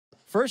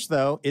First,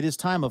 though, it is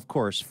time, of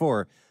course,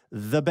 for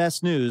the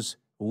best news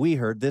we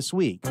heard this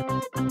week. So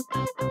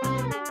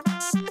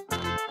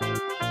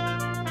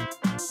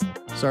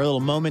our little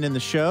moment in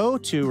the show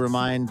to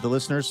remind the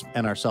listeners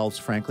and ourselves,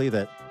 frankly,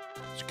 that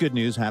there's good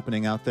news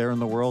happening out there in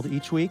the world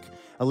each week.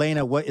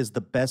 Elena, what is the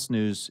best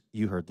news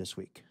you heard this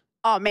week?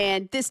 Oh,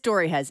 man, this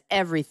story has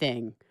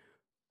everything.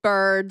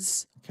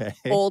 Birds,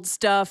 old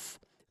stuff,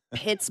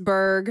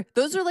 Pittsburgh.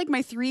 Those are like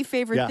my three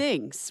favorite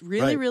things.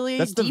 Really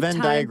That's the deep Venn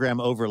time. diagram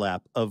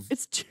overlap of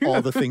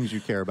all the things you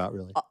care about,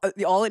 really.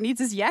 All it needs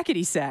is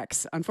yakety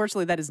sax.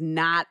 Unfortunately, that is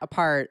not a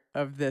part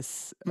of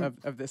this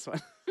of this one.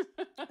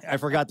 I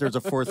forgot there's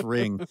a fourth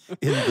ring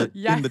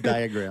in the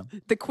diagram.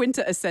 The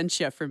quinta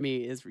essentia for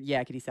me is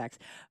yakety sax.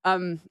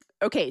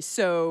 Okay,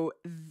 so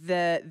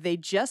they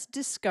just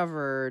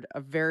discovered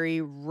a very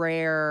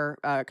rare,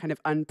 kind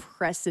of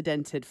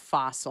unprecedented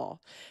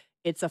fossil.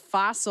 It's a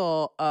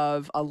fossil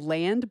of a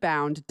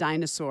land-bound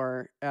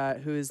dinosaur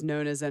who is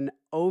known as an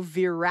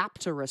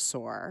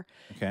oviraptorosaur.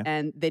 Okay.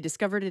 And they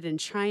discovered it in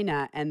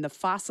China, and the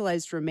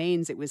fossilized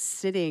remains, it was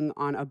sitting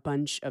on a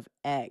bunch of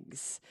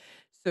eggs.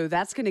 So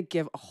that's going to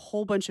give a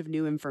whole bunch of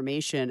new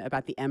information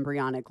about the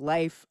embryonic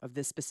life of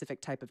this specific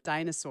type of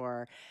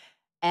dinosaur.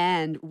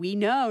 And we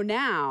know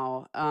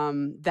now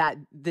that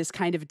this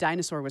kind of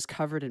dinosaur was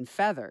covered in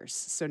feathers.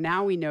 So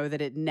now we know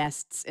that it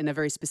nests in a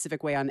very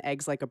specific way on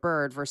eggs like a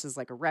bird versus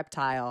like a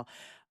reptile.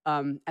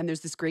 And there's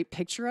this great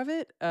picture of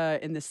it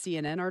in the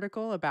CNN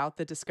article about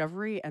the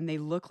discovery. And they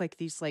look like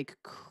these like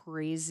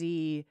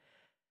crazy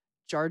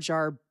Jar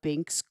Jar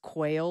Binks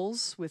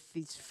quails with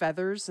these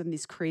feathers and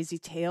these crazy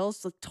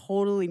tails. Look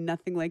totally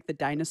nothing like the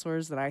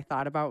dinosaurs that I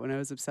thought about when I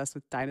was obsessed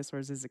with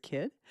dinosaurs as a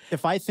kid.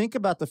 If I think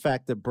about the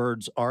fact that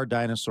birds are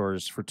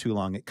dinosaurs for too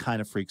long, it kind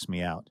of freaks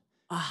me out.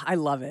 Oh, I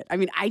love it. I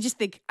mean, I just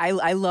think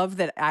I love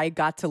that I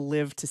got to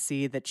live to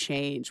see the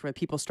change where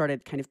people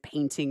started kind of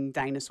painting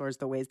dinosaurs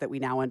the ways that we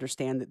now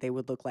understand that they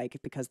would look like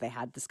because they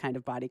had this kind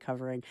of body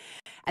covering.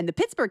 And the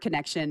Pittsburgh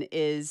connection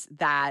is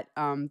that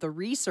the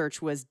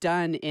research was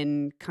done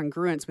in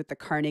congruence with the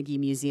Carnegie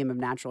Museum of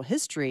Natural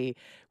History,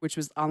 which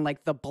was on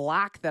like the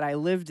block that I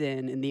lived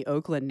in the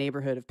Oakland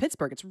neighborhood of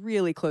Pittsburgh. It's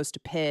really close to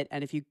Pitt.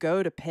 And if you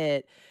go to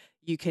Pitt,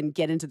 you can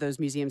get into those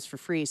museums for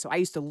free. So I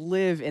used to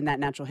live in that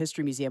natural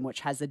history museum, which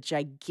has a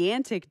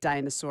gigantic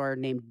dinosaur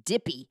named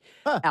Dippy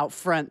out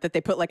front that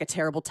they put like a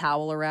terrible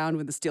towel around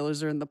when the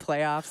Steelers are in the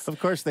playoffs. Of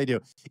course they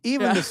do.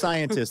 Even the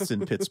scientists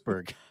in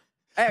Pittsburgh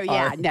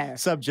are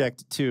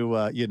subject to,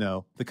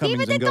 the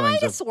comings Even and goings. Even the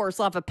dinosaurs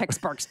love a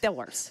Pittsburgh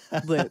Steelers,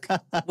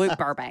 Luke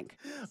Burbank.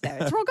 So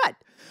it's real good.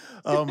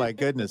 Oh, my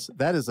goodness.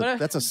 That's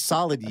a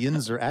solid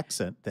Yinzer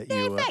accent that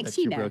you thanks.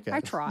 that you broke out.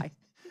 I try.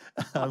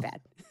 Not bad.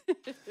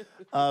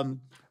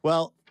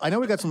 Well, I know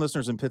we got some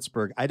listeners in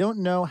Pittsburgh. I don't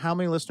know how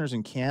many listeners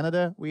in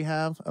Canada we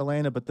have,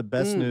 Elena, but the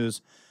best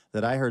news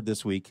that I heard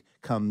this week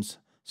comes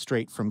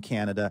straight from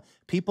Canada.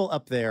 People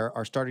up there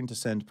are starting to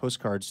send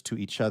postcards to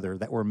each other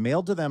that were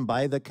mailed to them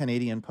by the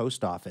Canadian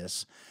Post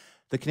Office.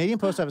 The Canadian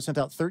Post Office sent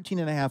out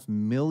 13.5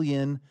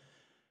 million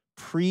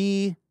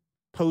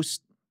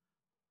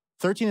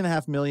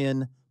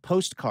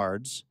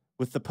postcards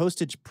with the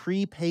postage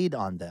prepaid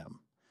on them.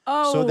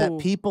 Oh. So that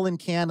people in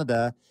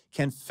Canada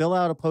can fill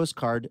out a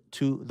postcard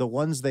to the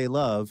ones they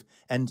love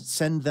and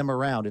send them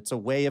around. It's a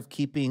way of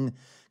keeping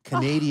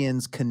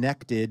Canadians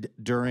connected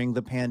during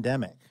the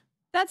pandemic.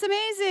 That's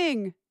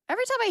amazing.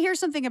 Every time I hear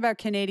something about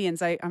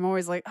Canadians, I'm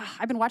always like,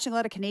 I've been watching a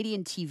lot of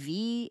Canadian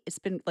TV. It's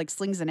been like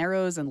Slings and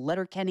Arrows and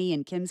Letterkenny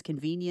and Kim's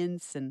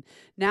Convenience. And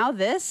now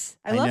this.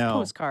 I love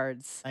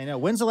postcards. I know.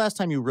 When's the last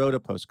time you wrote a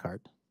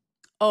postcard?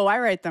 Oh, I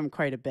write them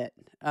quite a bit.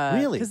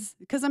 Really?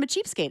 Because I'm a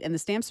cheapskate and the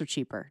stamps are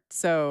cheaper.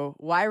 So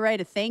why write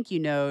a thank you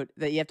note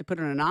that you have to put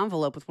in an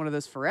envelope with one of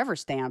those forever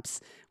stamps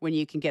when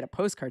you can get a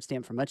postcard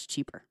stamp for much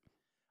cheaper?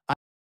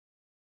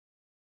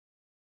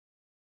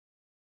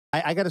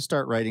 I got to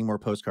start writing more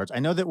postcards. I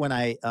know that when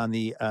on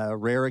the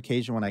rare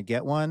occasion when I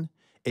get one,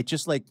 it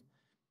just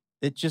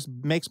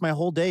makes my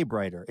whole day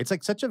brighter. It's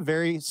like such a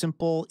very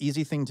simple,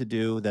 easy thing to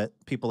do that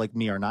people like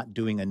me are not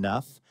doing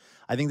enough.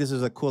 I think this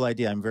is a cool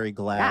idea. I'm very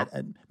glad. Yeah.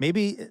 And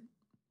maybe,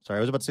 sorry, I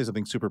was about to say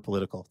something super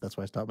political. That's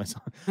why I stopped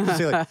myself.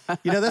 Say like,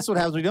 that's what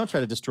happens when you don't try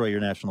to destroy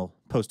your national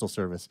postal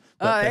service.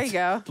 But there you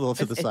go. A little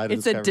to the side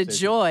of this conversation. It's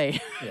a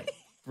DeJoy. Yeah,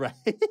 right.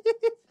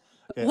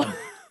 Okay,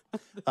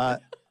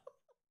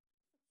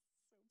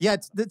 yeah,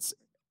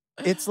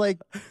 it's like,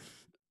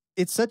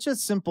 it's such a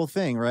simple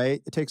thing,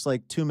 right? It takes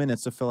like 2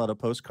 minutes to fill out a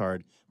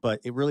postcard,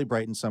 but it really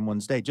brightens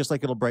someone's day, just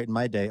like it'll brighten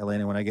my day,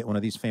 Elena, when I get one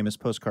of these famous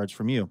postcards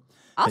from you.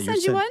 I'll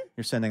send you one.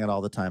 You're sending it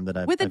all the time.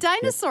 With a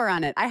dinosaur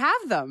on it. I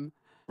have them.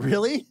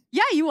 Really?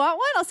 Yeah, you want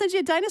one? I'll send you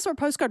a dinosaur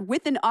postcard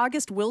with an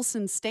August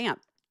Wilson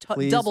stamp.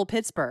 Double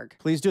Pittsburgh.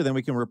 Please do. Then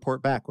we can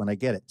report back when I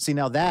get it. See,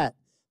 now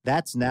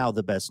that's now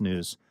the best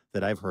news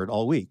that I've heard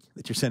all week,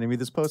 that you're sending me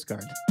this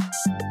postcard.